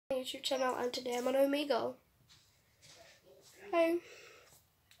YouTube channel, and today I'm on Omegle. Hi.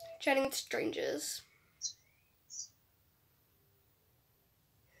 Chatting with strangers.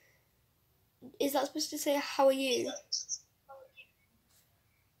 Is that supposed to say, how are you?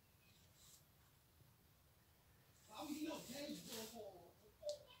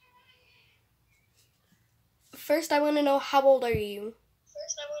 First, I want to know, how old are you?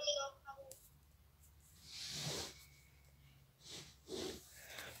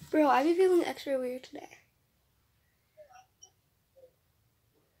 Bro, I've been feeling extra weird today.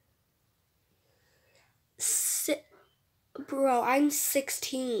 Bro, I'm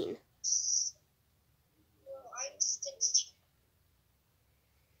 16.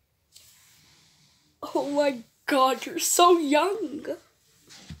 Oh my god, you're so young.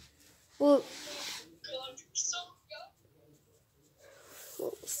 Well,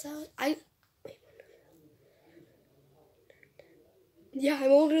 yeah,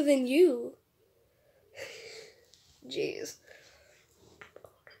 I'm older than you. Jeez.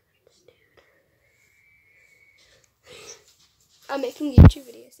 I'm making a YouTube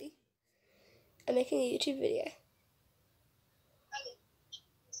video, see? I'm making a YouTube video.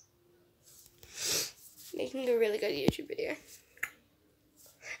 Making a really good YouTube video.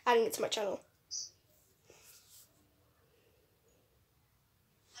 Adding it to my channel.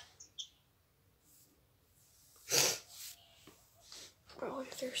 Bro, I'm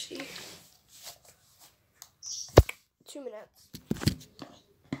thirsty. 2 minutes.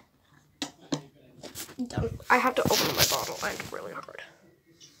 Done. I have to open my bottle, and it's really hard.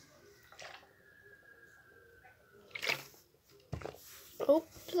 Oh,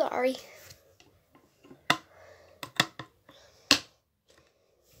 sorry.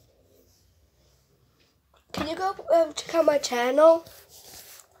 Can you go check out my channel?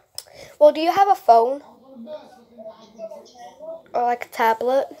 Well, do you have a phone? Or like a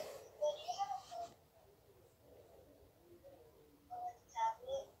tablet?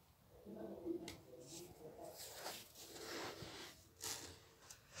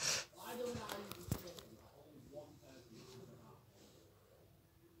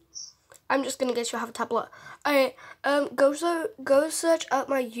 I'm just gonna guess you have a tablet. Alright, go search up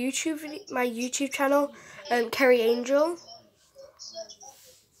my YouTube channel, Carrie Angel.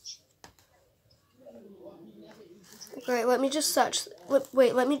 Great, let me just search.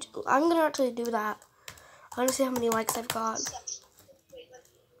 Wait, I'm gonna actually do that. I wanna see how many likes I've got.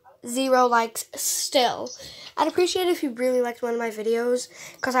 0 likes still. I'd appreciate it if you really liked one of my videos,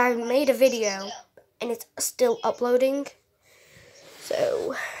 because I made a video and it's still uploading.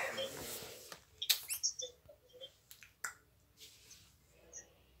 So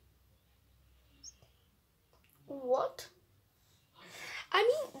what? I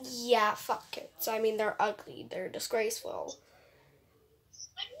mean, yeah, fuck kids. I mean, they're ugly. They're disgraceful.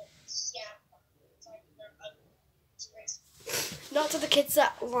 Not to the kids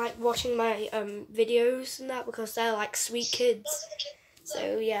that like watching my videos and that, because they're like sweet kids.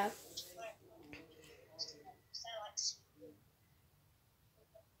 So yeah.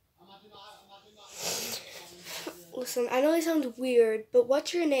 Listen, I know they sound weird, but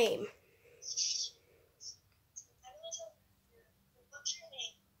what's your name?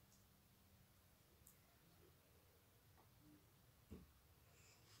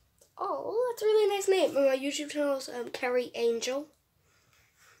 Oh, that's a really nice name. My YouTube channel is Carrie Angel.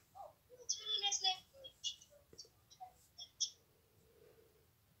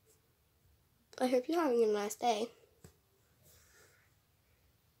 I hope you're having a nice day.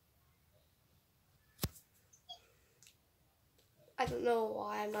 I don't know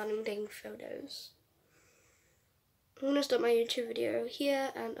why I'm not even taking photos. I'm gonna start my YouTube video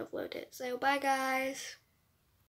here and upload it. So bye guys.